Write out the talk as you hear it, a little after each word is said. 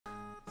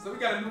So we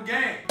got a new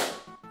game.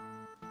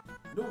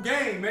 New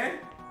game, man.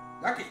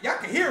 Y'all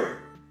can hear it.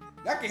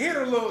 Y'all can hear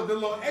the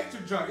little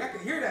extra junk. Y'all can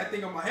hear that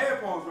thing on my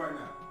headphones right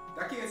now.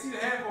 Y'all can't see the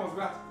headphones,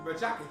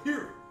 but y'all can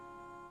hear it.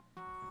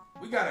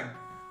 We got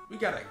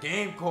a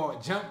game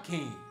called Jump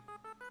King.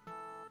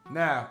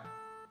 Now,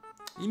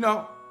 you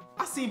know,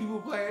 I seen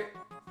people play it.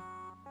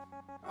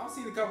 I've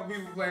seen a couple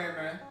people play it,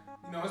 man.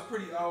 You know, it's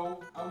pretty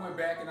old. I went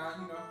back and I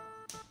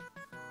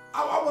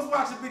was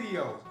watching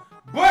videos.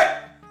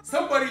 But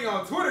somebody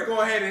on Twitter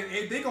go ahead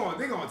and they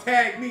gonna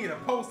tag me in a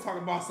post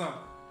talking about something.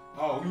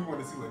 Oh, we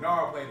want to see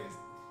Lenarrio play this.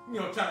 You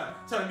know, trying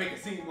to make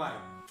it seem like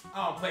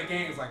I don't play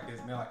games like this,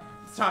 man. Like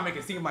trying to make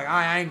it seem like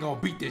I ain't gonna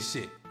beat this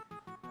shit.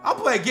 I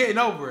play Getting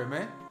Over It,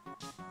 man.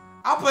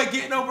 I play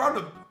Getting Over. I'm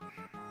the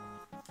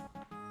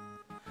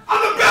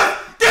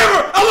best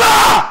gamer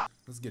alive.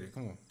 Let's get it.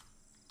 Come on.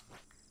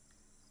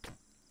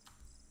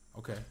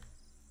 Okay.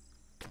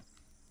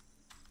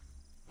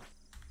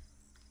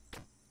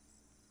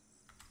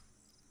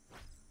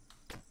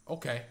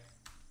 Okay.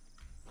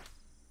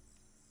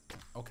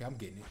 Okay, I'm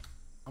getting it.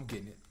 I'm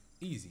getting it.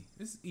 Easy.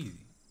 This is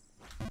easy.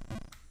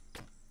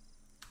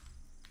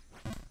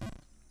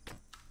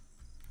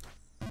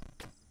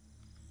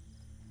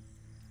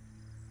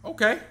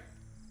 Okay.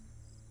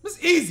 This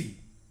is easy.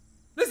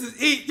 This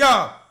is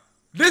y'all.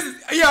 This is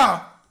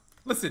y'all.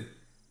 Listen.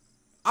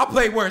 I'll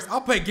play worse.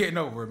 I'll play Getting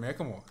Over It, man.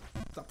 Come on.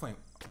 Stop playing.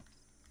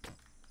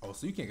 Oh,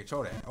 so you can't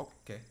control that.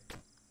 Okay.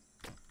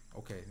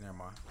 Okay, never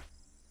mind.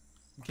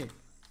 You can't.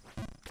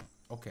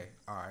 Okay,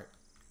 alright.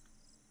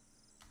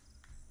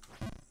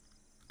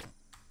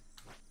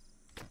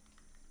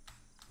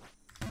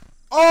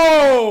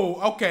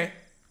 Oh, okay.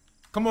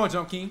 Come on,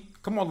 Jump King.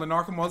 Come on,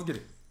 Lenarrio. Come on, let's get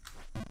it.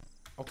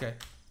 Okay.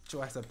 Get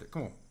your ass up there.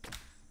 Come on.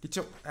 Get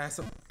your ass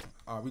up.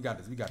 Alright, we got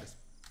this. We got this.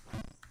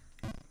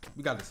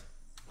 We got this.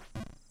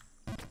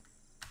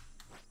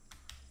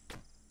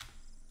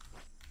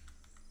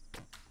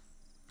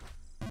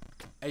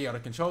 Hey, yo, the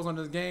controls on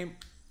this game.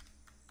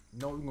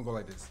 No, we're gonna go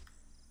like this.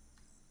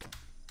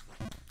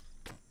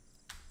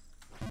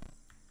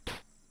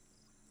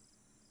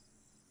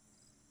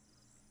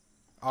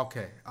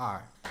 Okay,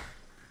 alright.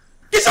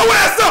 Get your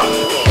ass up!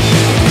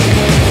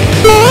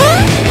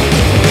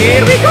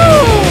 Here we go!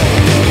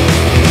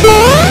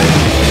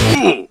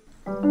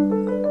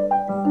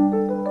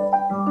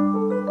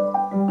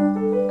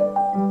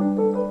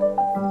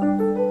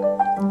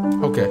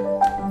 Okay.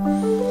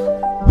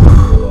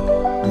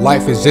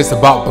 Life is just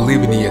about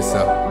believing in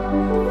yourself.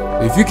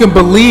 If you can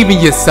believe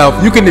in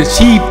yourself, you can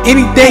achieve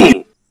anything.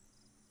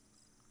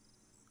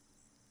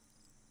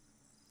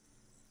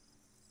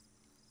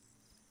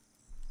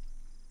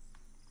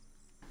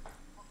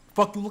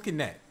 Fuck you looking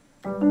at?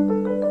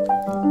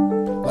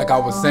 Like I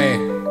was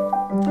saying,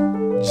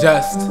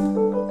 just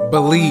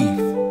believe.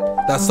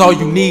 That's all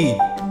you need.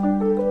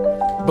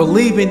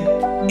 Believing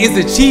is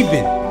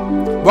achieving.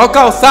 Walk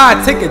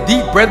outside, take a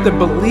deep breath, and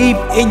believe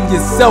in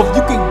yourself.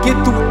 You can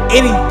get through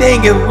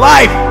anything in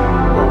life.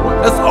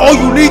 That's all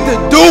you need to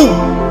do.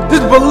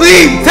 Just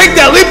believe. Take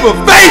that leap of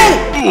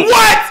faith.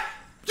 What?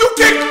 You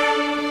can't.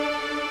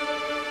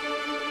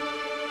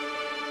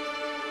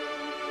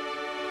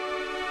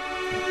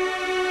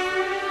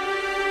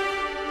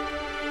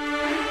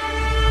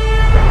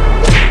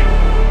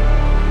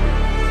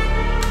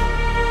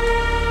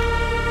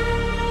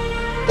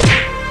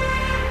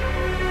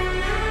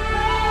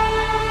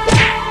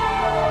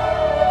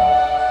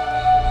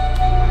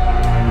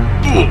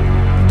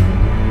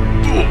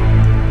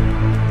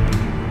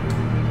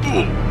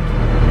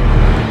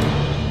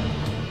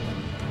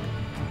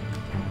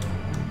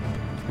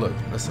 Look,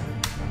 listen.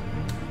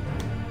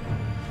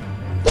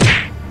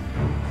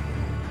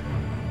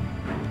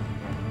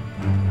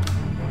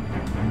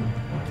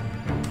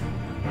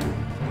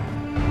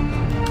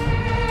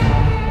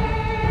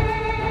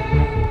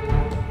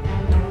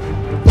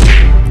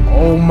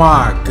 Oh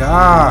my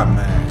God,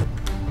 man.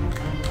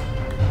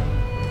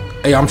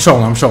 Hey, I'm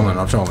trolling. I'm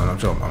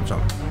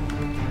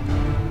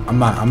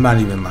not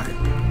even like,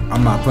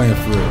 I'm not playing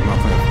for real. I'm not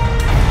playing for real.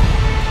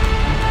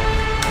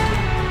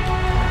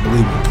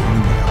 Believe me.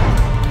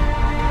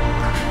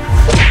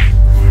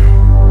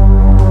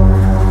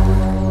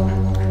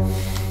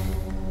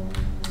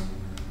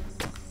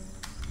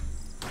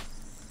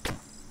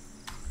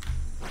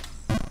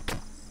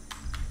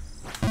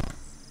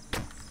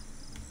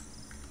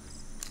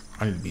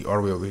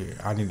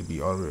 I need to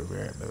be all the way over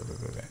here.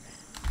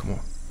 Come on.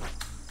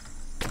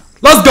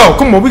 Let's go.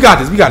 Come on. We got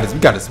this, y'all.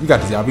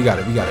 We got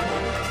it.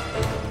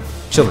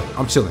 Chilling.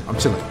 I'm chilling.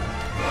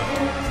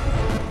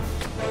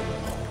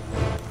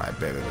 Alright,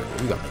 baby.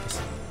 We got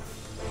this.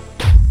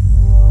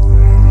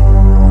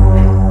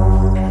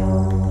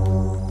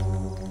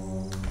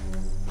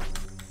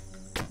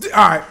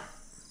 Alright.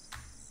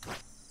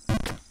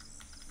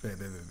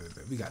 Baby.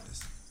 We got this.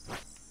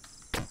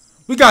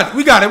 We got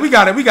it,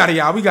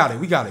 y'all. We got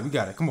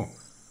it.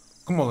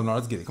 Come on, Lenarrio.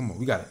 Let's get it. Come on,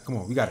 we got it.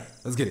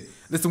 Let's get it.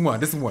 This is one.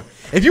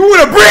 If you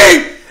want to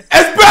breathe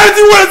as bad as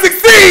you want to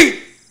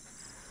succeed,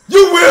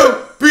 you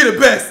will be the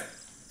best.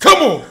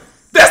 Come on.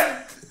 That's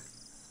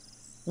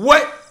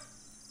what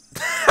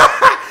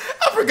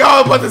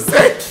forgot what I was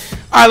about to say.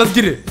 All right, let's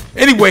get it.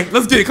 Anyway,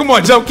 let's get it. Come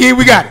on, Jump King,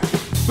 we got it.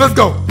 Let's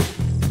go.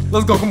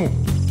 Let's go. Come on.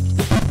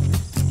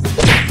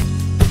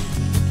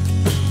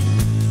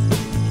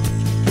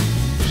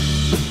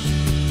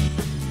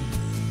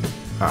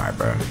 All right,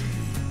 bro.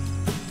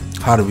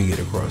 How do we get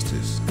across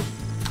this?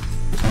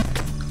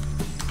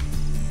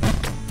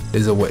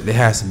 There's a way. There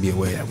has to be a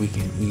way that we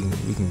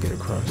can get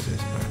across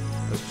this, bro.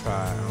 Let's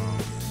try.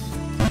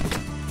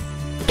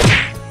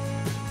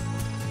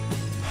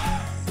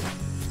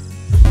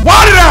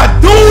 Why did I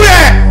do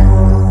that?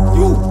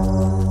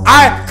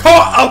 I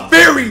caught a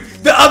fairy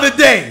the other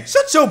day.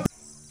 Shut your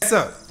ass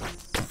up.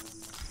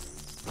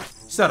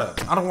 Shut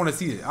up. I don't want to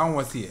see it. I don't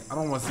want to see it. I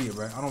don't want to see it,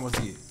 bro. I don't want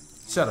to see it.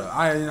 Shut up.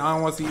 I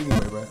don't want to see it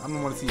anyway, bro. I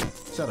don't want to see it.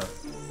 Shut up.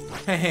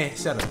 Hey,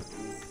 shut up.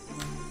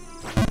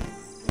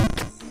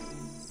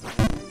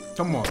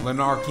 Come on,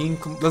 Lenarrio King.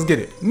 Let's get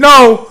it.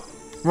 No!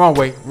 Wrong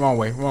way. Wrong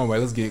way. Wrong way.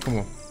 Let's get it. Come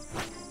on.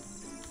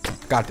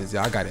 Got this,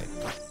 y'all. I got it.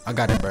 I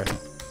got it, bro.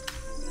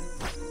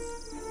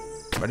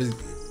 But it's...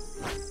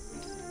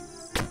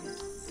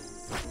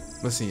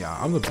 Listen,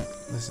 y'all.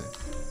 Listen.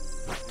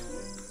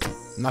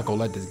 I'm not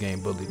gonna let this game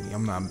bully me.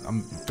 I'm not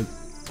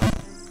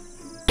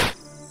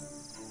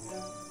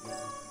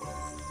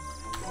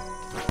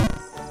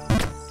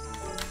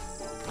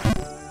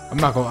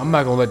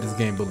gonna let this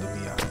game bully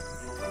me out.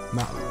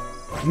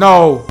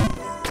 No.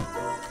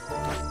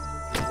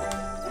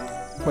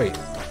 Wait.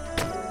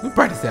 Let me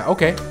practice that.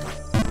 Okay.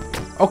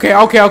 Okay.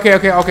 Wait.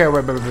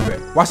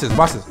 Watch this.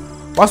 Watch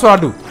what I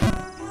do.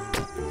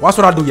 Watch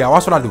what I do, y'all.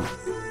 Watch what I do.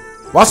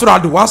 Watch what I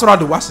do. Watch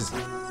this.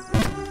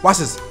 Watch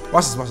this.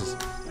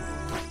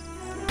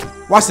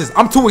 Watch this.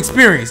 I'm too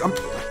experienced. I'm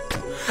too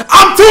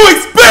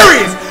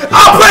experienced.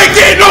 I play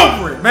getting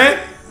over it, man.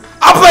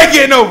 I play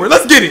getting over it.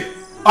 Let's get it.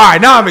 All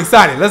right, now I'm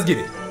excited. Let's get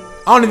it.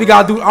 I don't even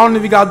gotta do it right.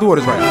 Never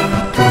mind.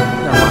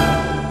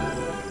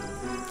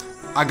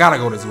 I gotta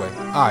go this way.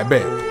 All right,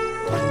 bet.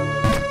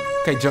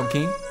 Okay, Jump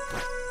King.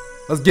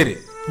 Let's get it.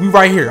 We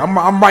right here. I'm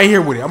right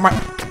here with it. I'm right.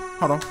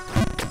 Hold on.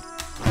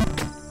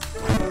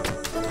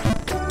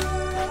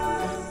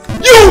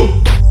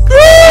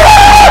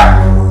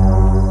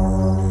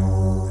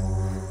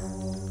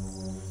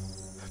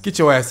 Get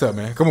your ass up,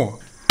 man. Come on.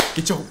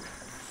 Get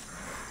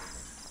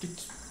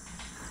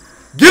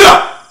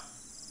up!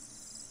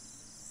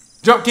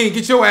 Jump King,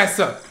 get your ass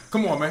up.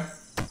 Come on, man.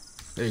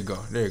 There you go.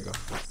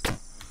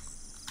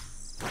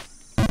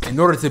 In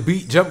order to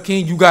beat Jump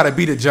King, you gotta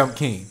be the Jump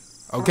King.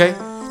 Okay?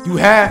 You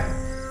have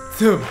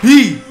to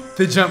be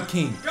the Jump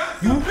King.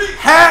 You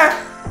have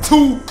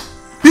to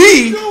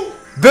be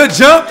the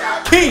Jump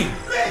King.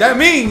 That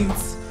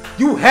means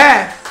you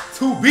have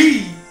to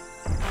be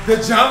the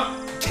Jump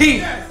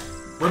King.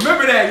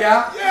 Remember that,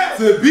 y'all. Yes.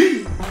 To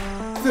beat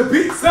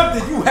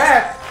something, you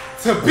have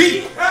to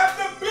beat.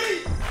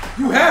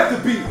 You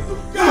have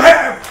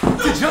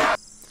to jump.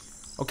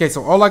 Okay,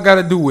 so all I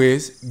gotta do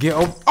is get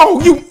over. Oh,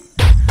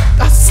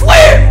 I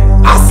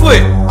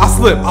slipped.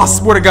 I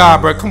swear to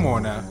God, bro. Come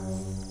on now.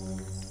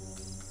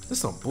 This is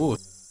some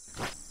bullshit.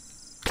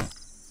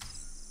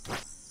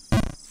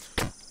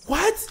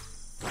 What?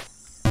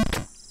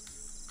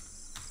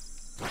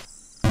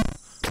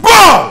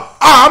 Bro!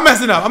 I'm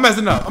messing up.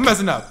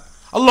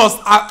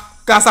 I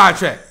got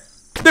sidetracked.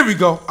 There we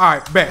go.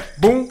 Alright, back.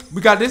 Boom.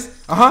 We got this.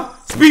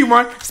 Speed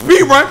run.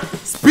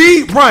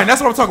 That's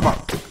what I'm talking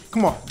about.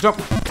 Come on, jump.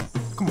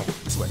 Come on,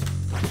 this way.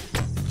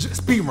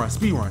 Speed run.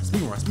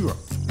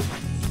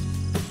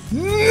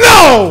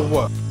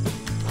 No!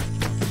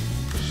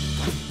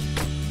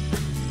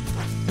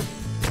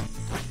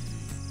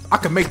 I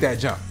can make that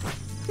jump.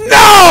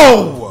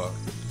 No!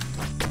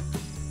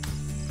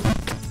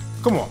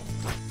 Come on.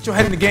 Get your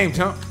head in the game,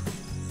 Jump.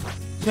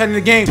 Get your head in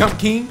the game, Jump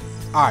King.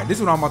 Alright, this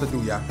is what I'm about to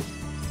do, y'all.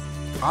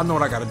 I know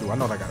what I gotta do.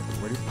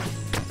 Ready?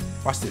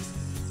 Watch this.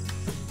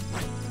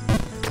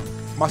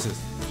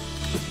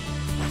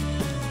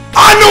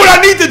 I know what I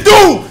need to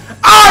do!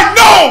 I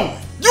know!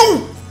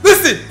 You!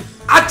 Listen!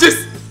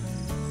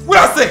 What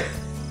I say?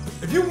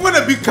 If you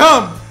wanna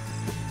become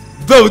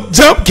the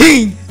Jump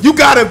King, you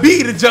gotta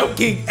be the Jump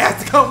King. It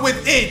has to come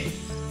within.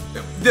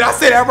 Did I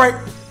say that right?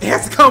 It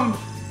has to come.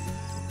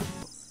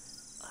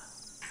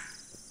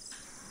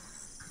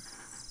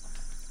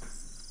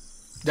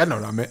 Y'all know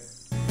what I meant.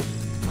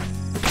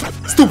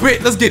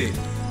 Stupid. Let's get it.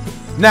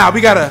 Now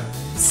we gotta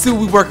see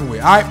what we working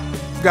with. All right,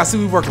 we gotta see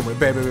what we working with.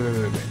 Baby.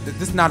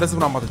 This is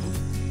what I'm about to do.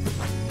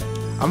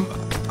 I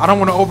don't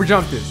want to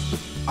overjump this.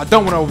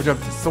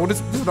 So this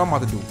is what I'm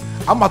about to do.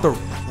 I'm about to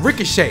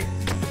ricochet.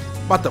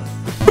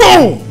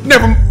 Boom.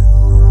 Never.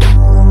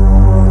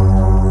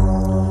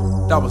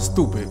 That was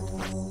stupid.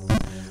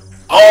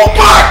 Oh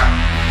my.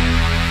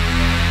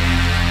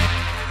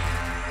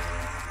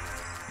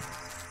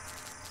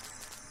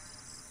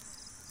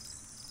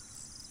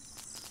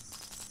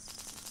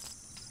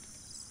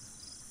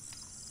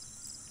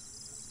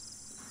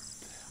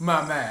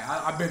 My man,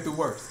 I've been through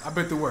worse. Y'all.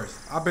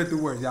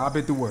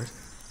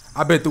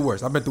 I've been through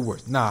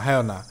worse. Nah,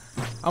 hell nah.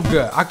 I'm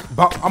good.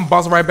 I'm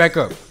bouncing right back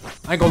up.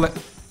 I ain't gonna let.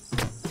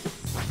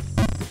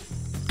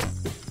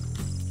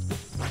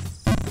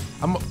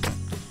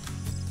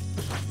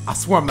 I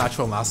swear I'm not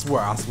trolling. I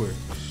swear.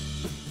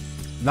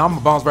 Now I'm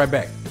gonna bounce right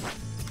back.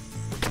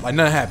 Like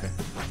nothing happened.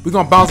 We're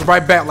gonna bounce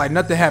right back like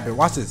nothing happened.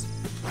 Watch this.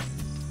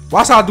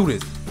 Watch how I do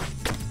this.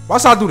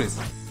 Watch how I do this.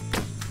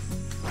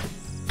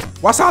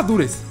 Watch how I do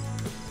this.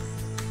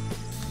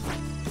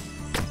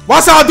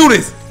 Watch how I do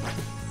this.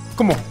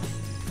 Come on.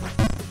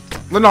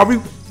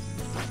 Lenarrio,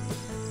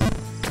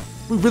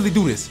 we really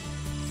do this.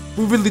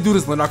 We really do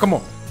this, Lenarrio. Come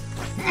on.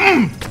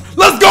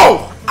 Let's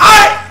go.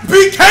 I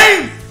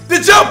became the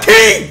Jump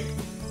King.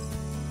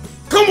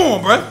 Come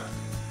on, bro.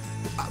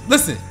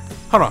 Listen.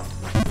 Hold on.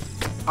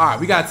 All right,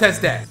 we gotta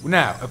test that.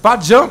 Now, if I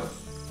jump,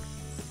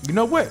 you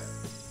know what?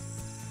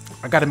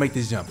 I gotta make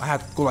this jump. I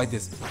have to go like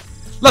this.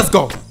 Let's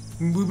go.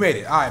 We made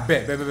it. All right,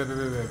 bet.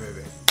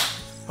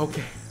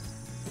 Okay.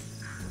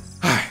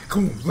 All right,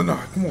 come on,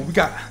 Lenarrio. Come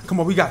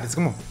on, we got this.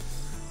 Come on.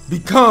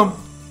 Become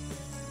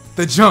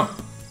the jump.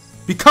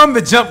 Become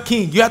the Jump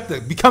King. You have to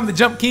become the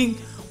Jump King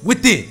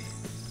within.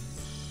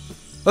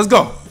 Let's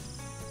go.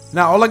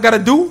 Now, all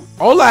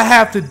I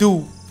have to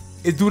do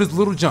is do this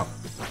little jump.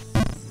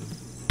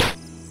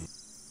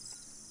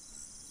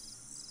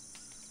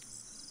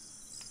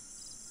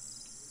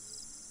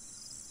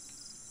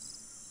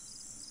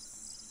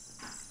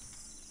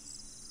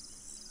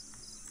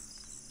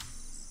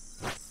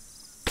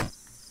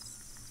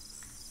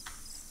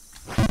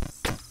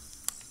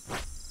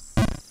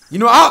 You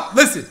know,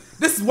 listen,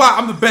 this is why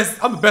I'm the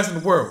best in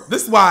the world.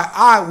 This is why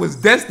I was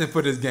destined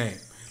for this game.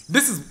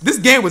 This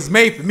game was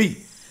made for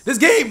me. This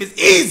game is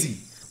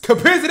easy.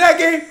 Compared to that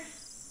game,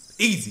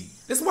 easy.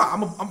 This is why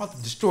I'm about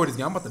to destroy this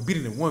game. I'm about to beat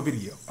it in one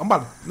video.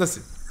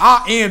 Listen,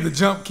 I am the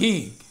Jump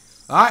King.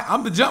 Alright,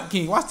 I'm the Jump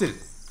King. Watch this.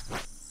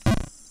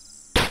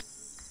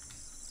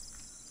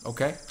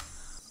 Okay,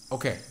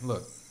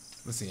 look.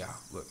 Listen, y'all,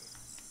 look.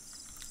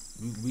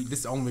 This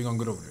is the only way we're gonna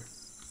get over there.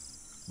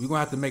 We're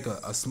gonna have to make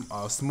a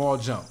small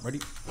jump.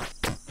 Ready?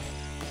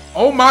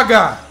 Oh my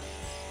god!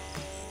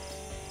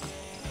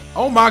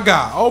 Oh my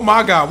god! Oh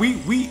my god! We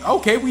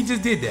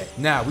just did that.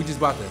 Now we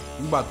about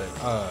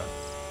to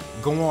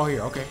go on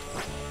here. Okay.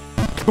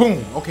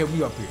 Boom. Okay,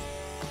 we up here.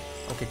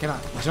 Okay, can I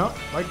jump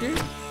right there?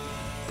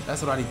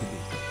 That's what I need to do.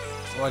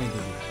 That's all I need to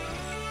do.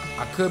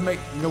 I could make.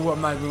 You know what?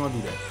 I'm not even gonna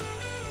do that.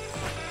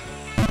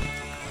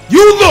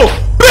 You little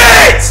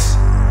bitch!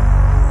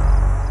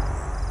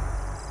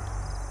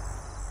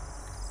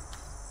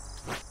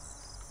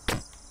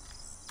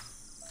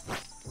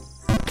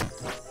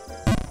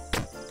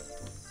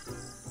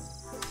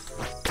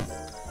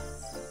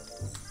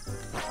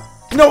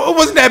 No, it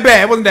wasn't that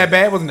bad. It wasn't that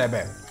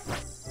bad.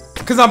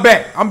 Cause I'm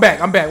back.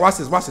 Watch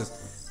this.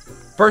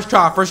 First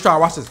try.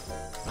 Watch this.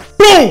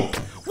 Boom!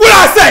 What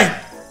I say?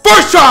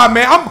 First try,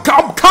 man. I'm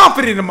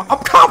confident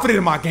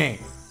in my game.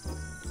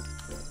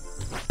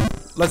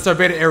 Let's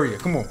survey the area.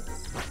 Come on.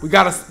 We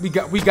gotta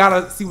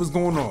see what's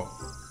going on.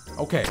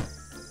 Okay.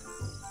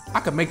 I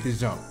could make this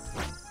jump.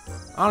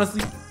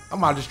 Honestly, I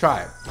might just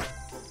try it.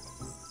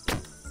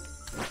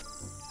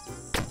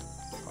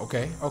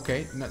 Okay.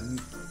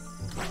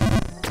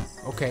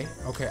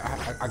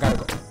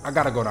 I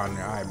gotta go down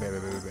there. All right, baby.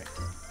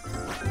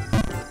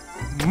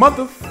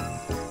 Mother.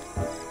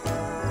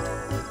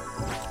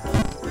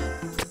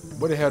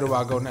 Where the hell do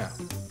I go now?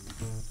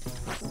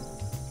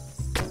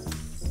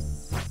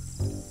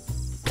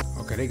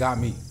 Okay, they got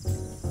me.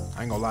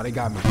 I ain't gonna lie, they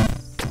got me.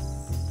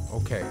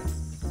 Okay,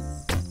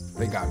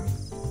 they got me.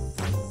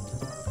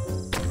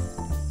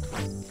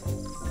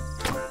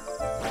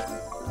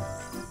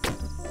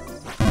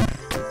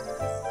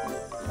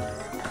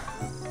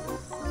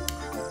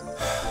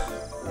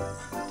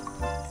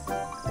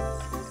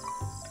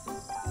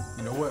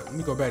 You know what? Let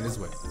me go back this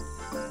way.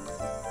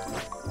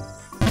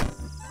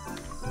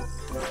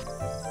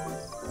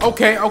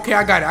 Okay,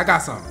 I got it. I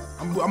got something.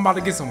 I'm about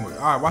to get somewhere.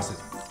 All right, watch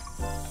this.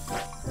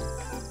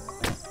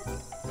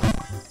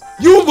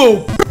 You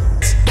little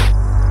bitch!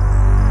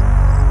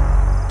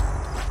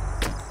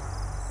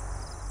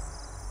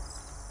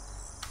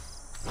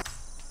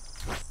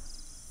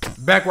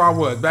 Back where I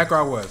was. Back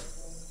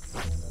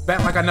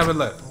like I never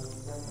left.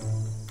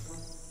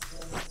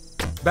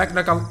 Back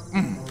like I...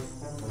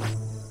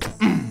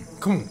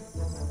 Come on.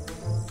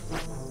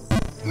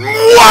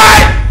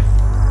 What?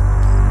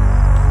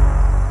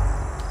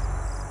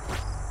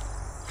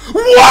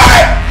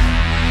 What?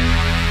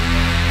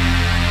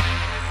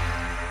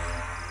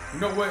 You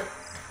know what?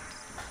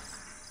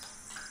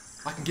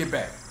 I can get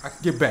back. All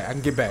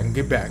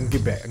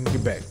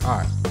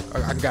right,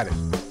 I got it.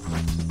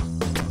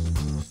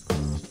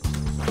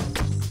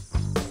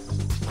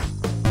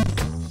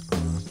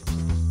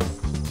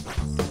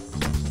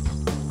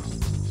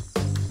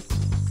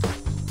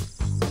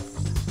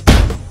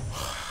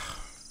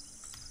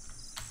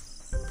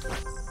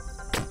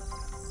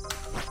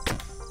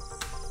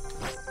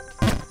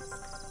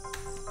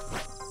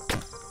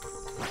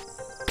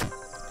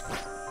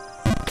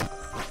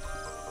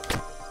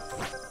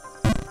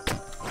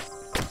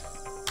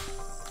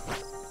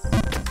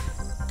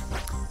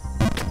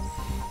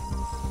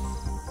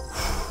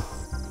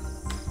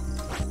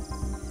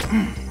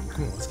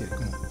 Come on, let's get it.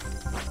 Come on.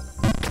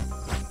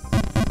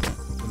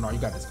 Lenarrio, you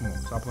got this. Come on,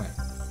 stop playing.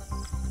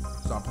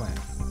 Stop playing.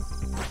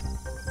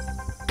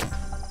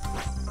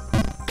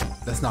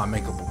 That's not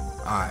makeable.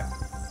 All right.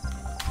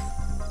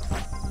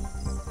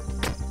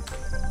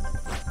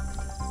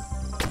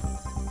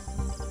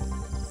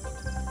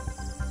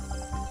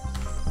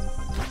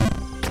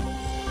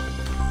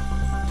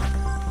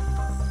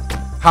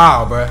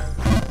 How, bro?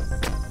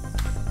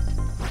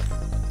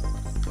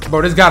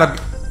 Bro, this gotta be.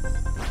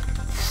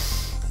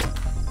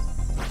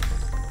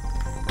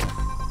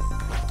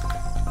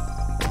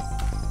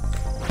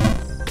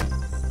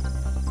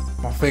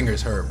 My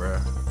fingers hurt, bro.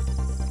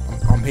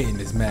 I'm hitting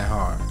this mad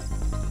hard.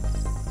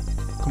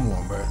 Come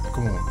on, bro.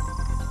 Come on.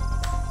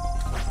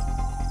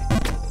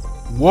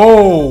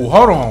 Whoa!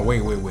 Hold on.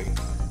 Wait.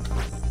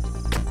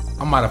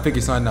 I might have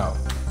figured something out.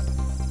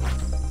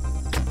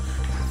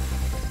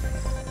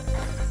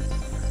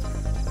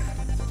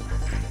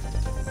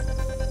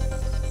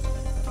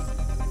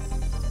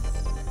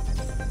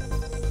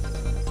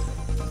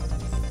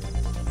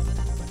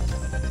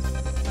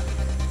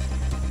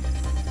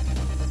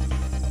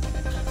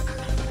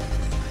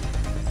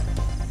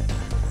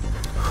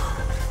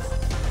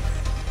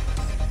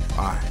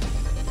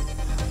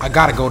 I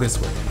gotta go this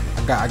way.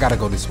 I gotta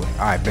go this way.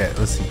 All right, bet.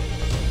 Let's see.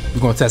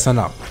 We're gonna test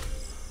something out.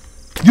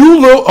 You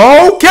look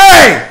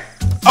okay.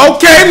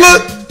 Okay,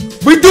 look.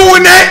 We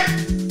doing that.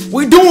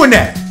 We doing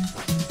that.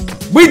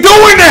 We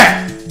doing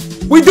that.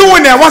 We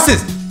doing that. Watch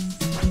this.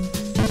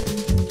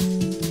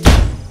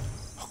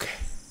 Okay.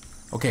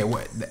 Okay.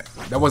 What?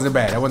 That wasn't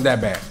bad. That wasn't that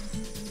bad.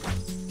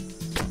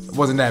 It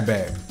wasn't that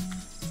bad.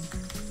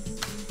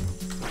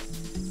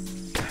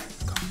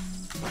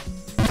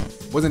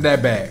 Wasn't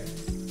that bad.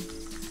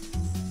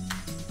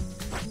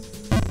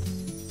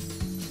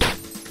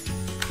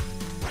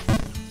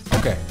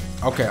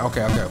 Okay.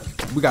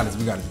 We got this.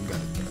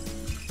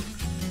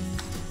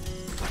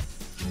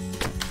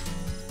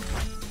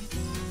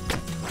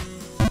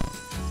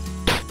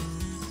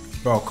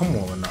 Bro, come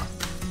on, Lenarrio.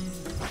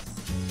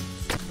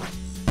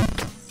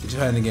 Get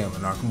your head in the game,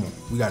 Lenarrio. Come on.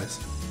 We got this.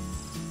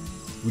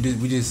 We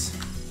just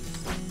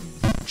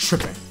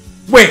tripping.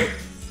 Wait.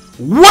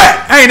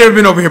 What? I ain't never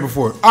been over here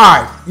before.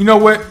 Alright, you know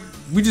what?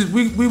 What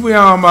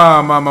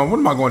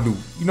am I gonna do?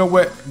 You know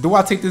what? Do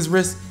I take this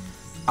risk?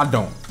 I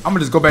don't. I'm gonna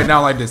just go back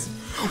down like this.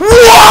 Whoa!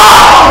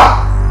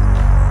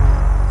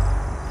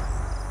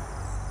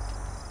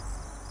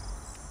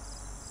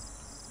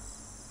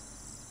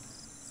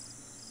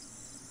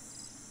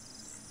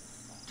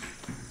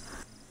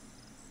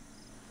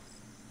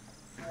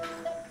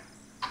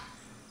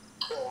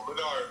 Oh,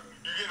 Lenarrio,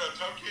 you getting on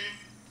Jump King?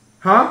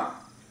 Huh?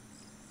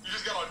 You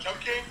just got on Jump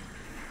King?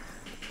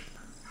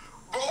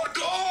 Oh,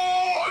 no!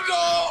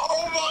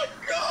 Oh, my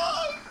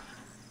God!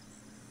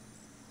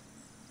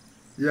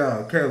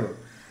 Yo, Caleb.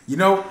 You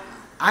know,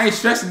 I ain't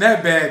stressing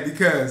that bad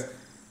because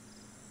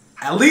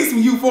at least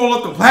when you fall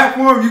off the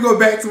platform, you go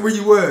back to where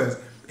you was.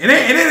 It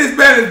ain't as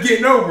bad as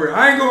getting over it.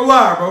 I ain't gonna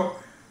lie, bro.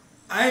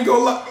 I ain't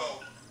gonna lie.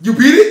 No. You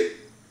beat it?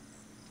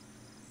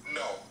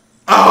 No.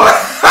 Oh.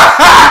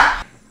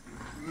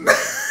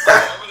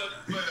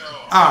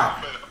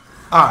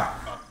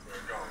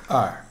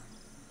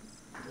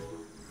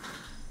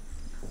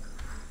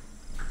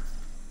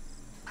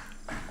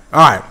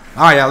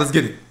 All right, y'all, let's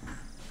get it.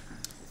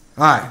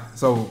 All right,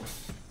 so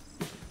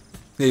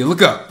yeah,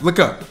 look up.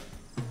 Yeah.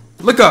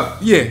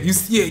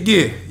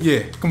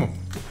 Come on,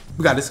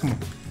 we got this. Come on,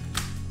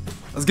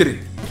 let's get it.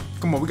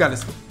 Come on, we got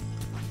this.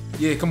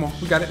 Yeah, come on,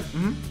 we got it.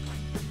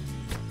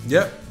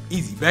 Yep,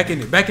 easy. Back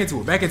into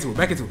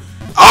it.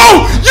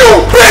 Oh,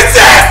 you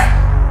bitches!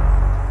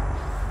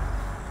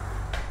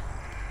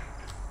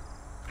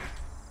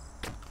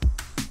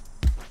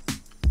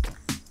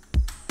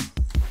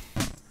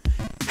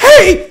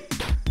 Hey!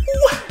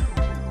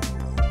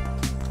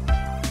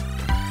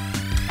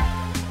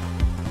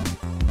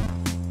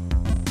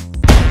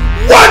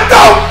 What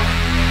the?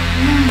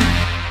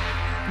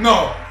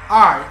 No.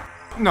 Alright.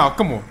 No,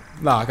 come on.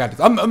 Nah, I got this.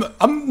 I'm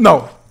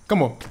no.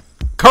 Come on.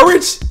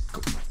 Courage?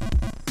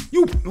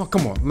 You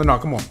come on,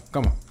 Lenarrio, come on.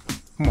 Come on,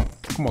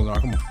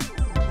 Lenarrio,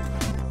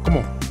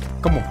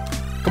 come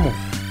on.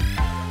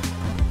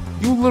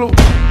 You little.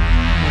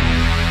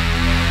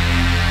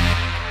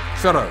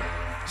 Shut up.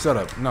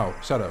 No,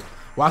 shut up.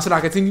 Why should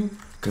I continue?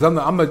 Cause I'm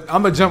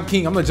the jump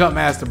king. I'm the jump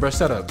master, bro.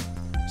 Shut up.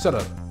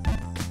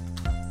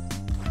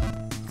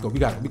 Go. We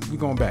got it. We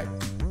going back.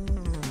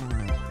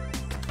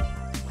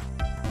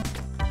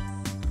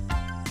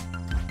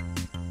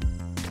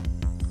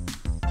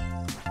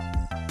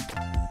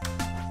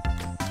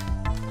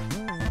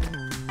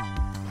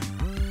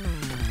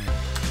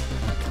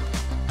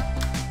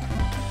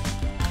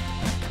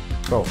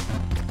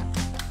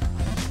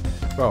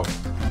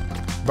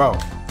 Bro.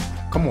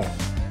 Come on.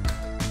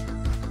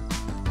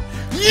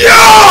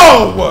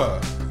 Yo!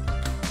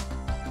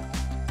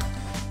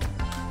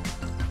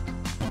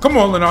 Come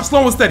on, Lenarrio.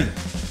 Slow and steady.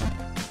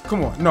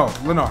 Come on. No,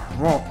 Lenarrio.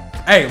 Wrong.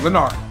 Hey,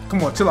 Lenarrio.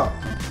 Come on, chill out.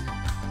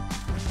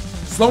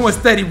 Slow and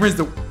steady wins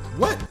the...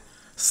 What?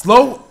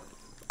 Slow?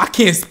 I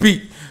can't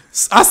speak.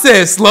 I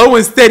said slow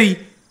and steady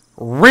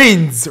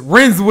rins.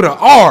 Rins with an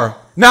R.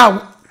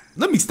 Now,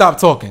 Let me stop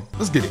talking.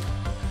 Let's get it.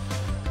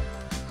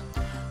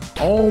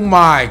 Oh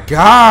my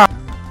God.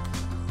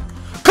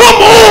 Come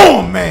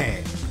on, man.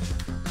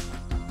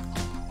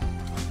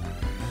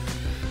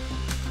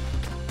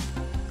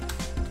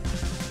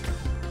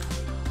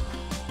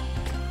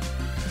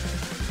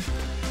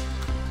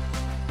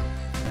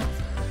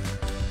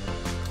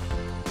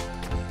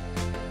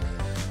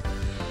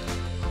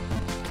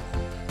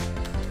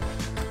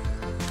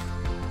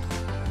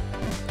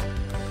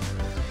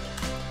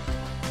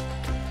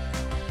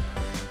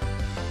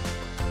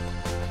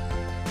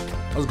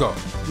 Let's go.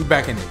 We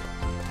back in it.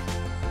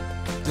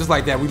 Just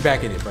like that, we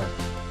back in it, bro.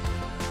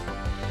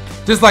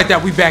 Just like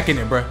that, we back in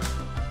it, bro.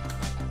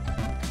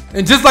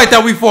 And just like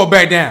that, we fall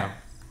back down.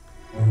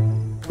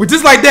 But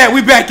just like that,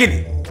 we back in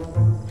it.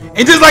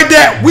 And just like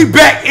that, we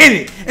back in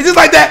it. And just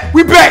like that,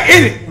 we back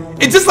in it.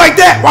 And just like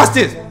that, watch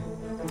this.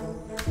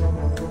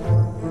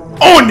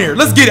 On there,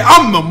 let's get it.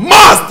 I'm a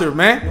monster,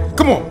 man.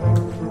 Come on.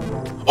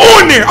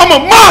 On there, I'm a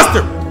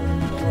monster.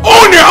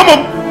 On there, I'm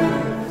a...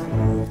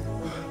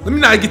 Let me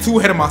not get too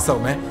ahead of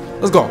myself, man.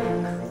 Let's go.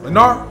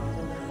 Lenarrio,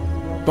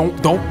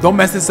 don't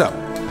mess this up.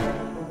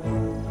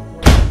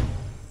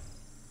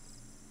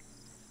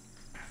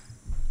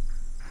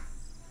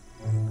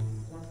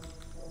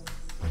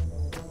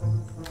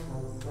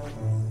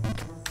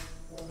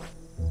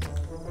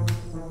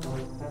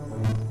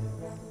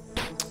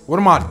 What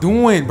am I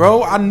doing,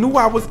 bro? I knew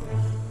I was...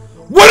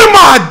 What am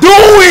I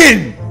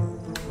doing?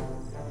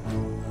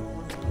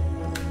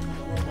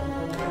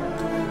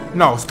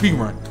 No, speed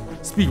run.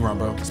 Speed run,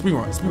 bro. Speed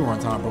run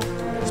time, bro.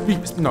 Speed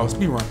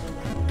run.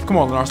 Come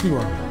on, Lenarrio, speed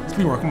run.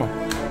 Speed run, come on.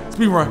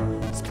 Speed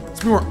run.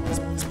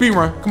 Speed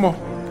run, come on.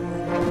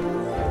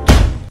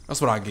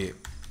 That's what I get.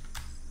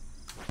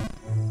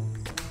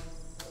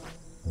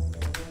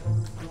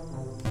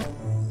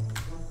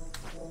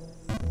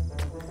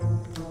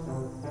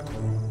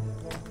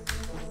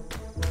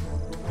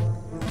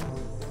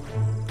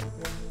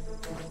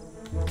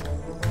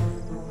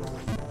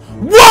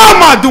 Why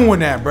am I doing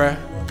that, bruh?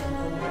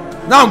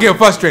 Now I'm getting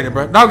frustrated,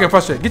 bro. Now I'm getting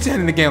frustrated. Get your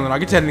head in the game, Lenarrio.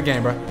 Get your head in the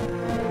game, bro.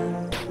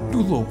 Do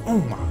a little. Oh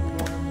my.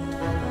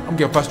 I'm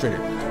getting frustrated.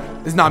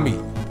 It's not me.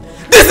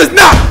 This is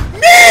not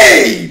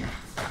me!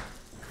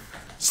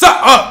 Shut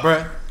up,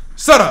 bro.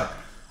 Shut up.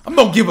 I'm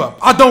gonna give up.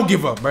 I don't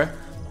give up, bro.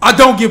 I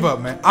don't give up,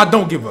 man. I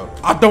don't give up.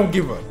 I don't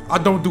give up. I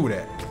don't do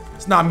that.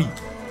 It's not me.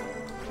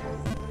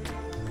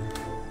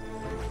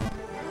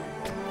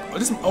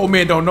 This old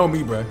man don't know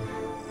me, bro.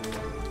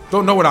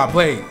 Don't know what I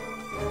played.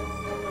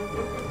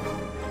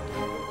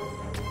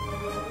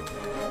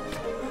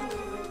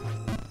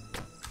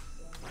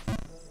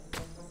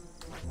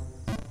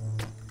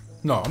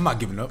 No, I'm not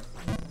giving up.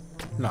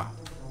 Nah.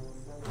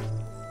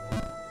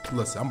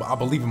 Listen, I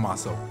believe in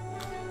myself.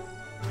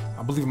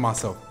 I believe in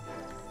myself.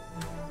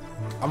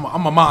 I'm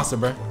a monster,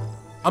 bro.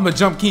 I'm a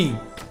jump king.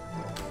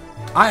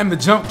 I am the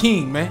jump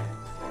king, man.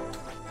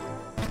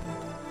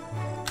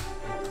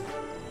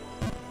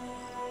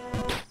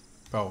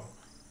 Bro.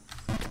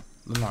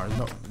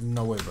 Lenarrio,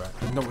 no way, bro.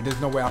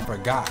 There's no way I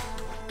forgot.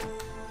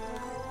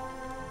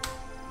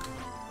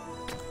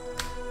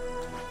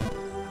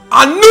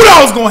 I knew that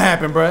was gonna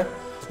happen, bro.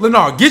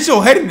 Lenarrio, get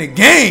your head in the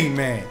game,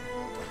 man.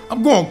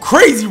 I'm going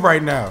crazy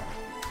right now.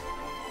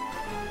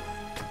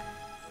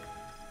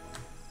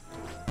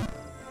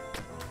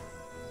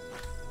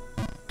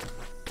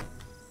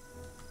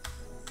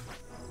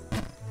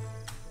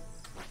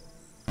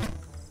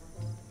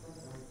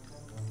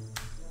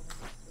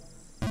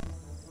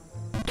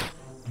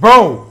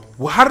 Bro,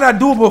 well, how did I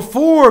do it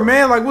before,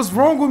 man? Like, what's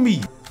wrong with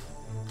me?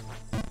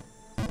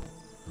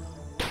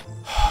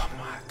 Oh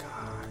my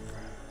God, bro.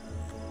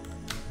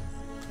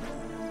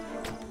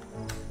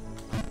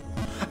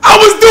 I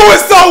was doing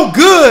so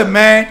good,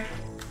 man.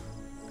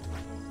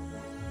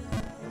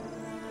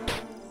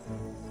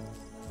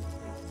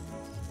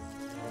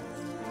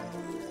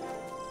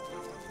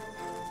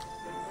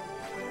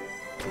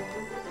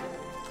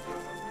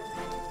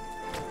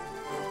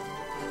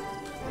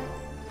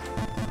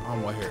 I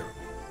don't want to hear it.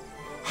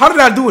 How did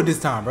I do it this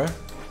time, bro?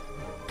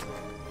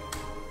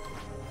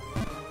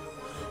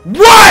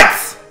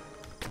 What?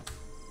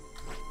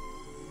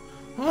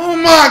 Oh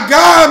my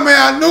God,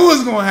 man. I knew it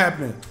was going to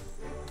happen.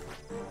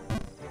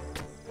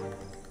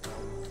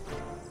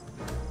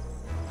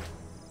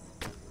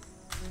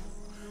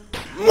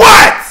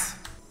 What?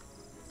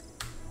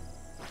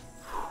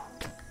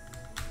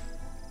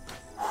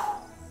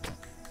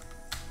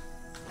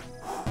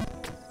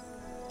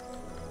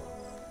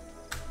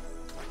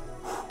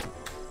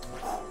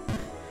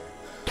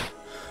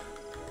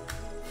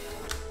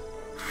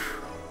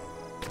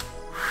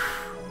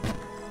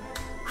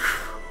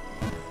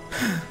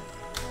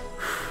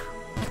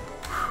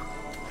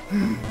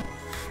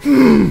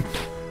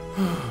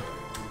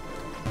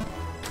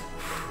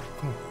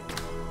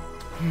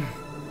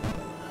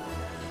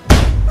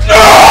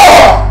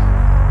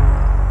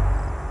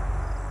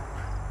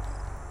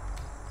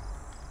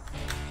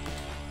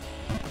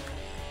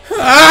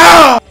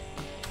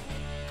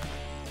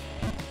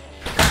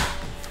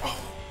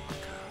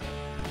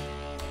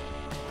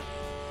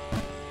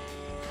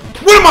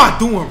 What am I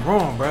doing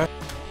wrong, bruh?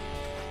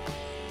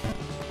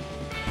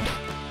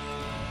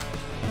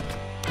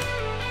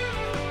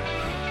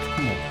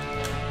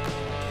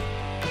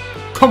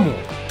 Come on.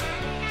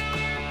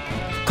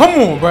 Come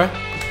on, bruh.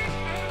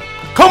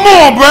 Come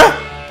on, bruh.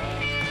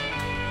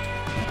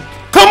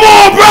 Come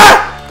on, bruh.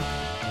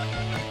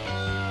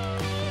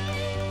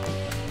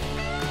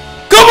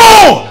 Come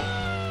on.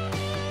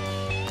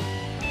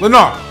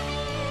 Lenarrio.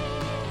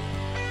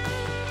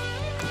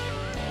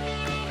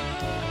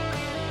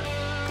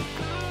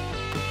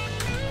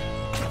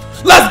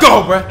 Let's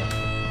go, bruh.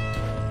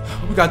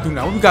 What we gotta do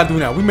now? What we gotta do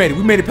now? We made it.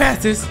 We made it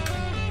past this.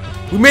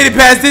 We made it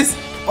past this.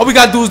 All we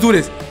gotta do is do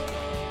this.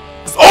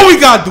 That's all we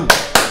gotta do.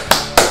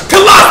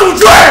 Colossal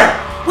Drain!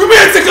 We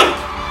made it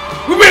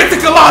to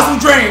Colossal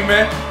Drain,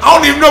 man. I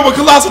don't even know where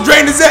Colossal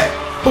Drain is at,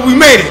 but we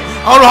made it.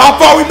 I don't know how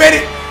far we made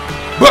it,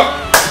 but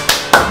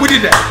we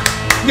did that.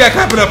 We gotta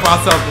clap it up for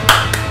ourselves.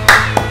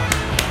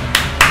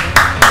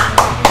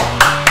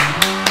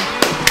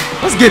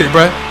 Let's get it,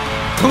 bruh.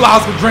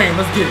 Colossal Drain,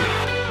 let's get it.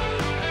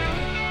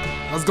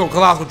 Let's go,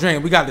 Colossal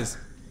Drain. We got this.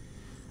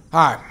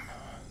 All right.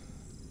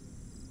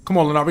 Come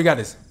on, Lenarrio, we got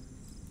this.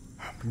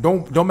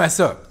 Don't mess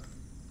up.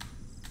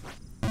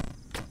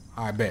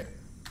 All right, bet.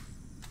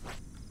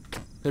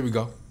 There we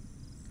go.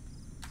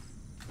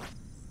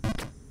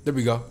 There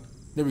we go.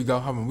 There we go.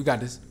 Hold on, we got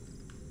this.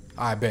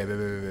 All right, bet.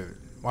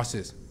 Watch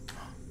this.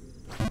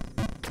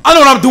 I know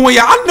what I'm doing,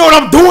 y'all. I know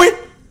what I'm doing.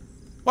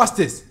 Watch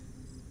this.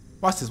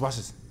 Watch this. Watch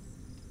this.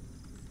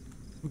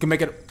 We can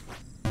make it.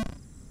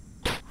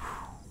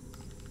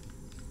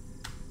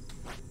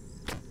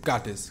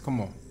 Got this.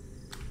 Come on.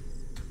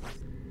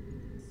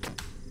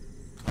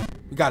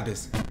 We got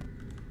this.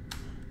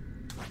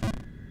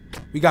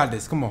 We got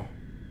this. Come on.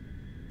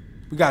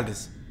 We got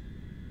this.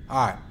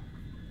 All right.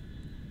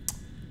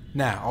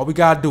 Now, all we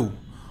gotta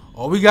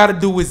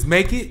do is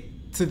make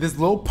it to this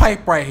little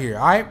pipe right here.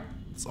 All right.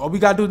 So all we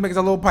gotta do is make it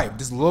a little pipe.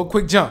 Just a little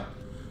quick jump.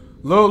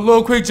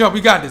 Little quick jump. We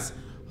got this.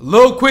 A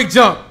little quick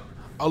jump.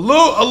 A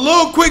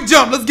little quick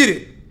jump. Let's get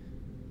it.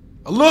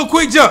 A little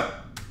quick jump.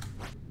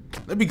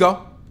 There we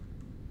go.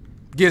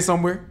 Get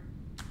somewhere.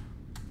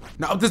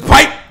 Now up this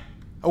pipe.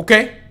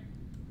 Okay.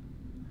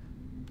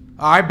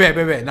 All right,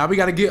 bet. Now we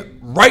gotta get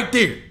right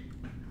there.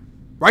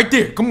 Right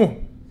there. Come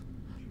on.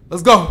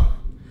 Let's go.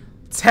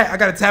 I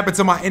gotta tap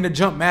into my inner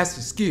jump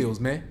master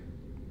skills, man.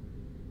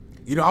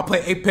 You know, I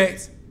play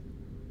Apex.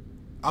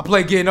 I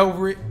play getting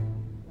over it.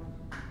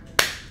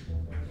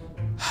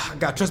 I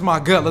gotta trust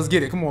my gut. Let's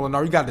get it. Come on,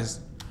 Lenarrio. You got this.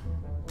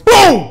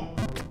 Boom!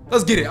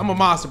 Let's get it. I'm a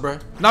monster, bro.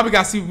 Now we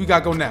gotta see what we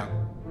gotta go now.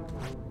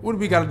 What do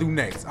we gotta do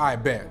next? All right,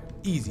 bet.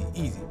 Easy. All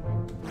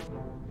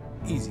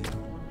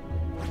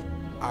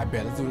right,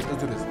 bet. Let's do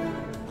this.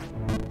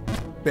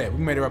 Bet. We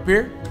made it up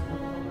here.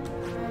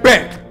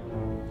 Bet.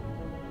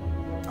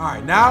 All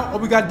right, now all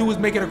we gotta do is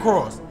make it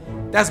across.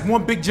 That's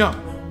one big jump.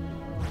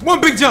 One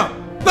big jump.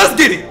 Let's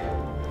get it.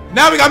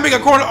 Now we gotta make a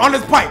corner on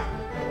this pipe.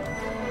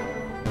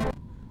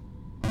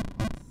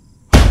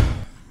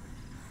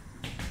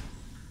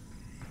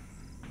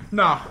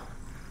 Nah.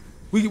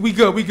 We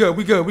good. Get up.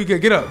 We good.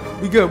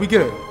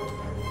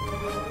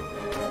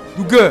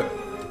 You good.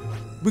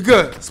 We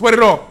good. Sweat it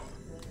off.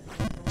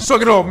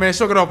 Shrug it off, man.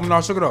 Shrug it off,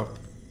 Lenarrio. Shrug it off.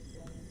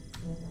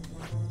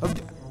 Let's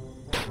get.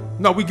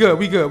 No, we good.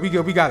 We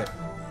got it.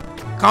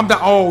 Calm down.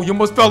 Oh, you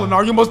almost fell,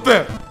 Lenarrio. You almost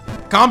fell.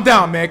 Calm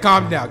down, man.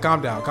 Calm down.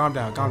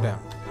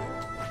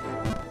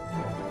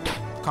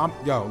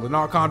 Yo,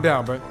 Lenarrio, calm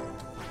down, bro.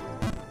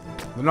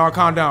 Lenarrio,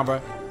 calm down, bro.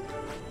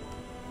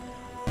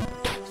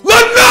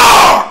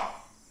 Lenarrio!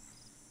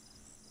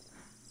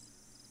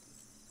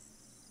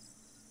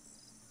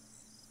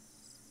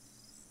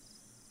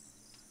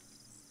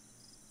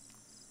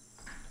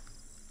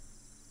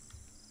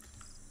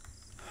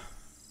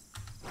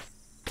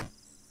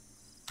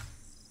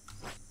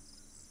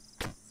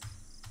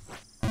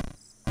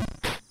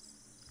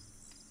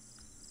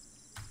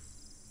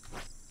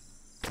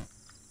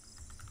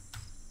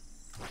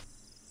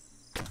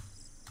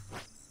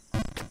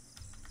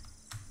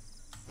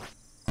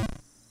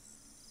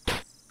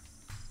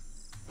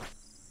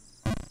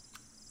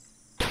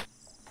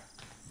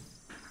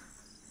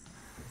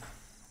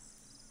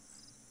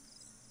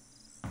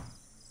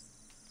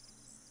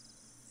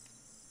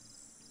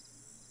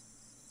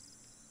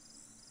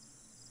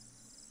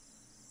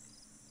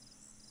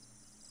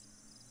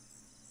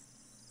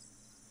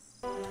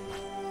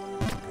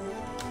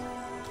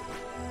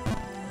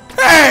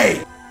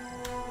 Hey!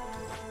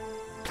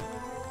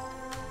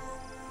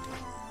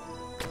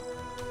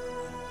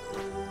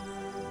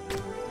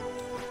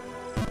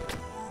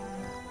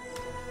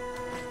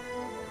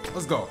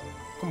 Let's go.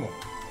 Come on.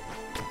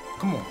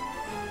 Come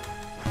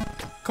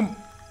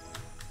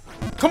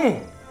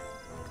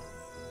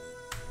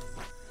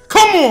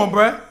on,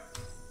 bruh.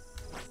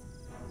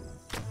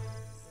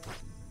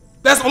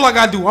 That's all I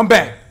gotta do. I'm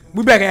back.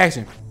 We back in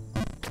action.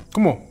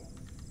 Come on.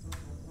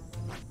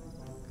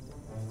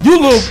 You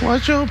little.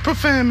 Watch your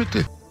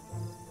profanity.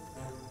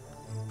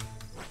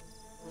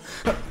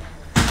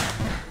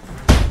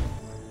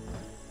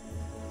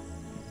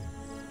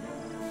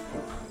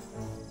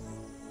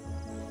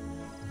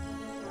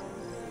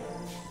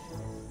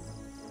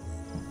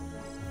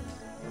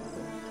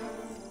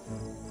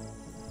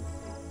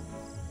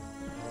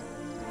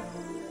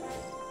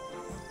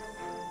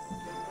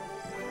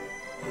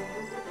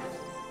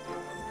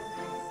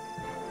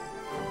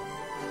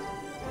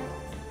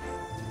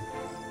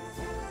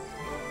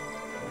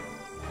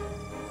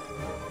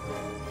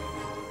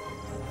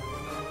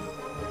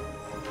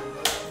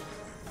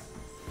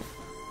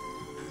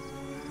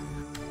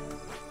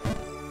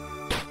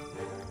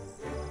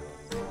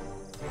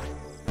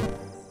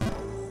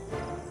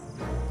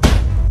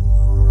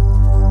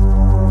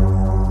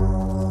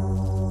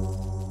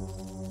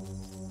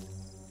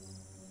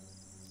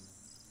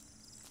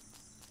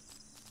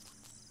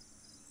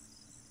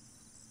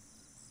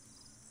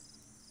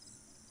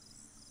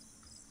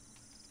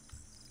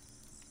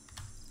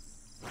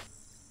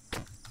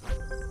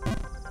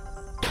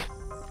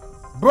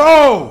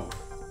 Bro!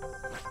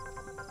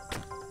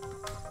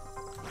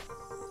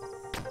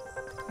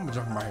 I'm gonna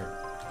jump from right here.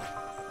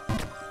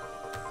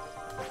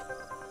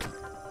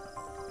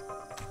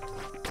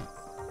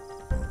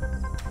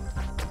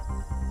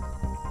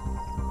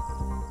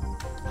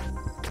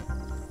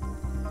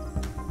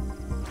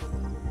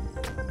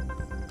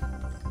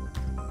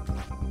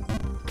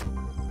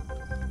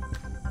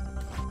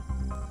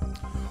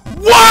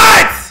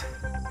 What?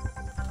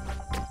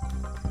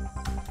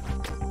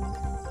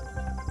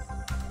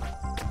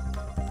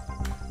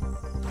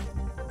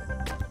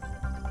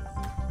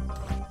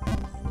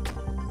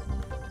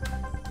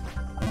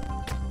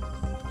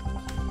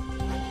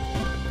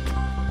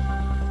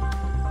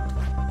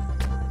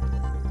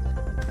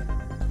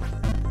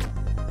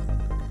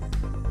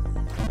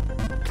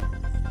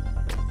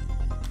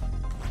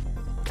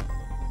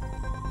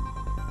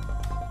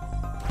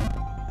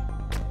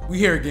 We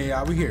here again,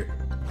 y'all. We here.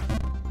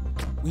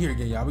 We here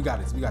again, y'all. We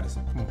got this. We got this.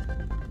 Come on.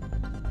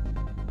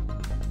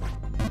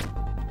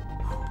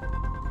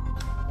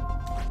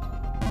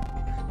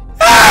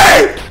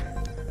 Hey!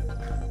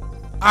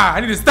 Alright, I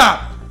need to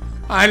stop.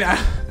 Alright,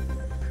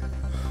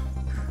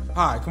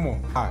 come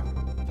on. Alright.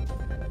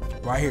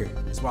 Right here.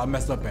 That's where I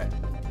messed up at.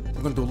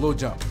 We're gonna do a little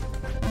jump.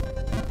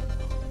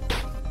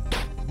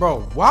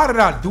 Bro, why did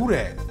I do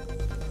that?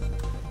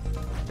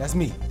 That's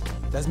me.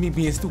 That's me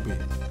being stupid.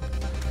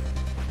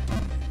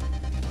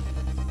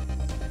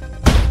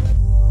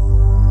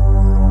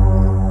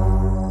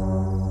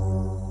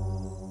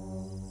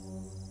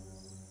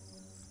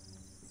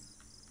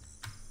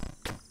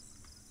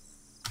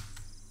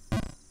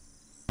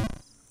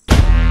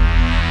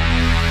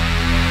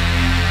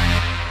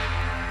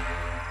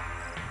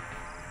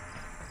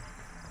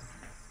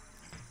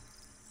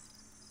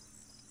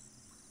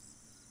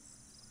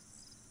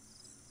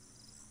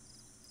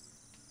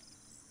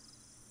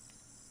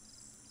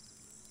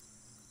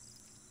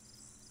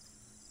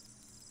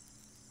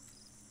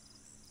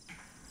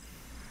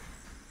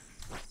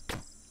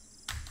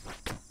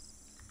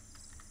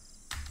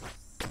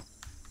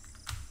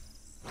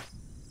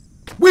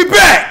 We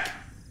back!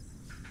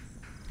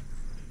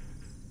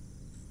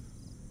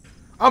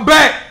 I'm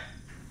back!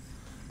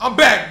 I'm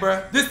back,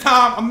 bruh. This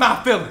time, I'm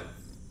not feeling.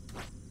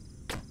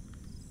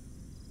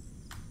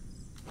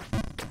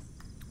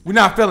 We're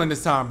not feeling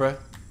this time, bruh.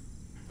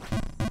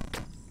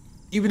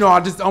 Even though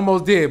I just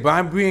almost did,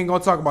 but we ain't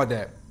gonna talk about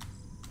that.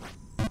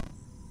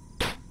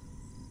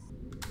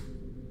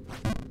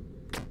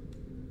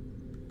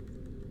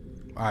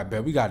 Alright,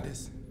 bet. We got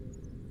this.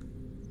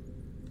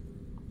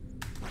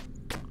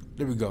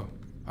 There we go.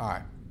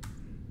 Alright.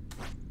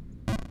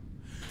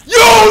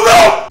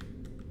 YOLO!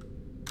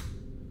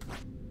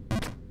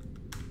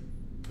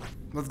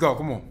 Let's go.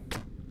 Come on.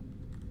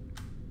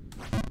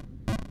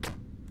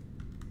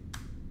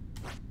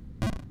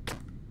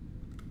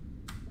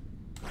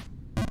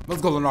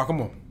 Let's go, Lenarrio.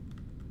 Come on.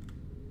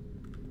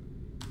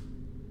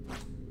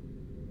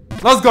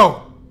 Let's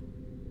go.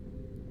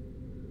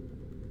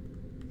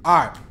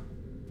 Alright.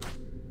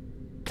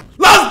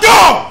 Let's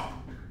go!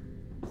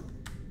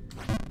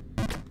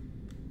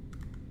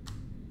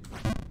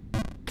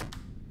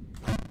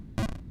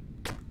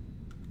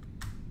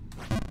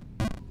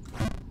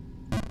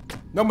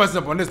 No messing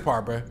up on this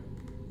part, bruh.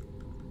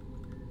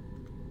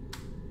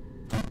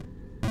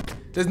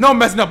 There's no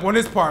messing up on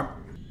this part.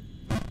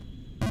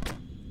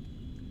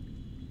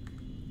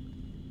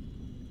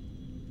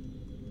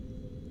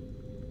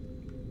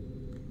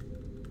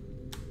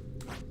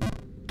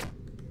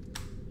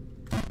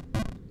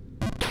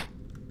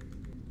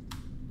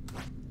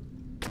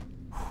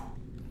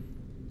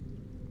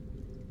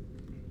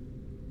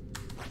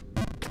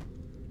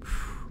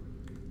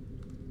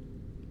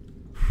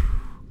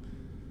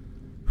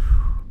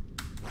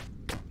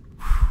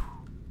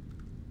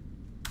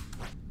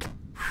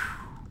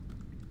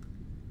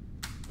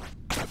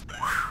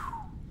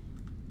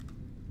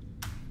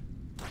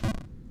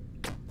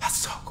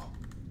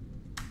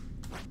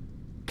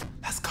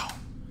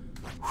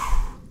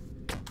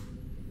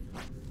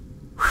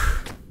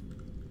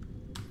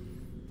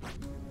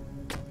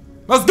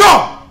 Let's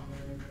go!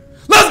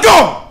 Let's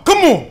go! Come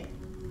on!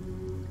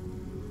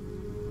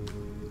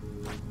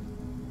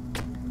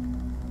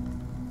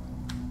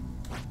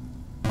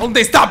 Only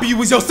thing stopping you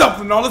was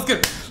yourself and all. Let's get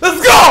it.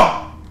 Let's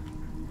go!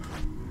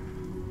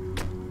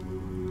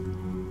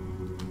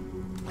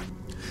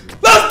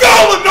 Let's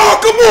go,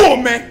 Lenarrio! Come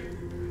on, man!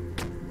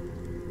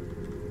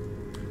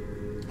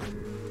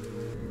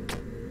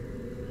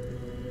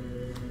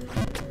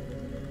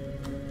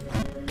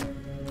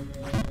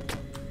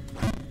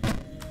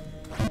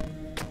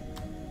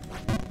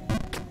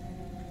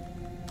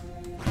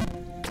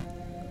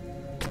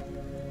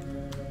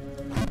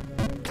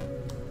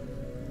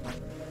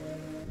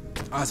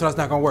 Alright, so that's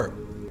not gonna work.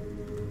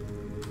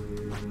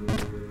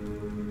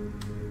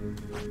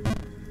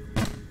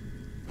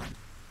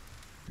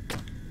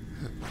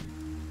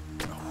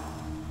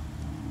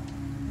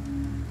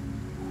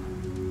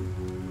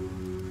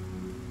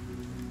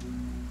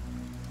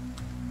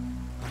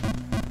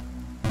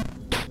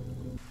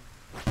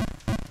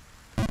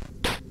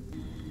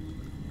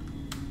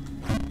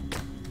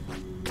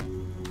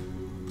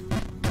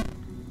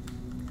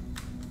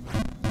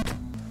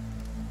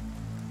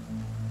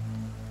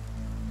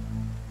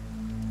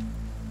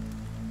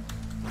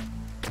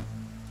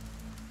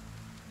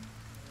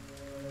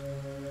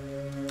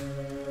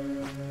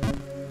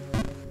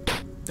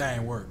 That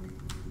ain't work.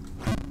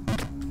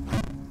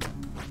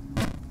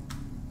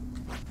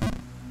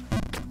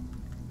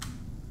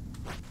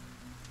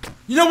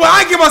 You know what?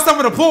 I ain't give myself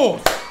an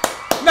applause.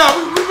 Nah,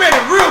 we made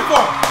it real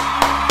far.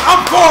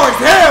 I'm far as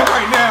hell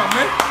right now,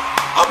 man.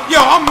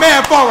 I'm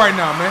mad far right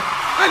now, man.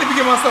 I didn't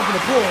even give myself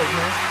an applause,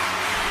 man.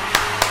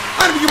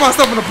 I didn't even give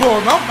myself an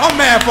applause, man. I'm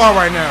mad far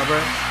right now, bro.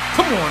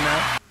 Come on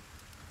now.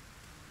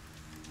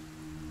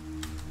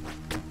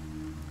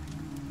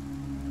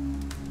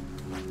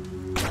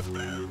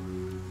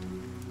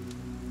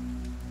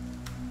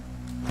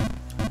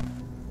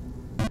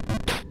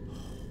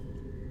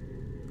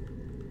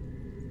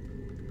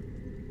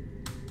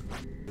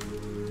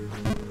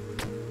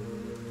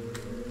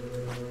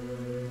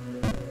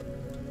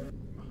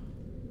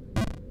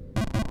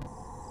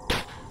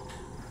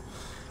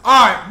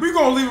 Alright, we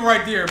gonna leave it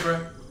right there, bro.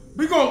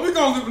 We gonna leave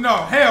it. No,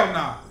 hell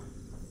nah.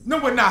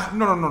 No, but nah.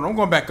 No. I'm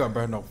going back up,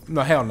 bro.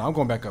 No, hell no. I'm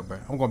going back up, bro.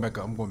 I'm going back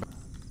up.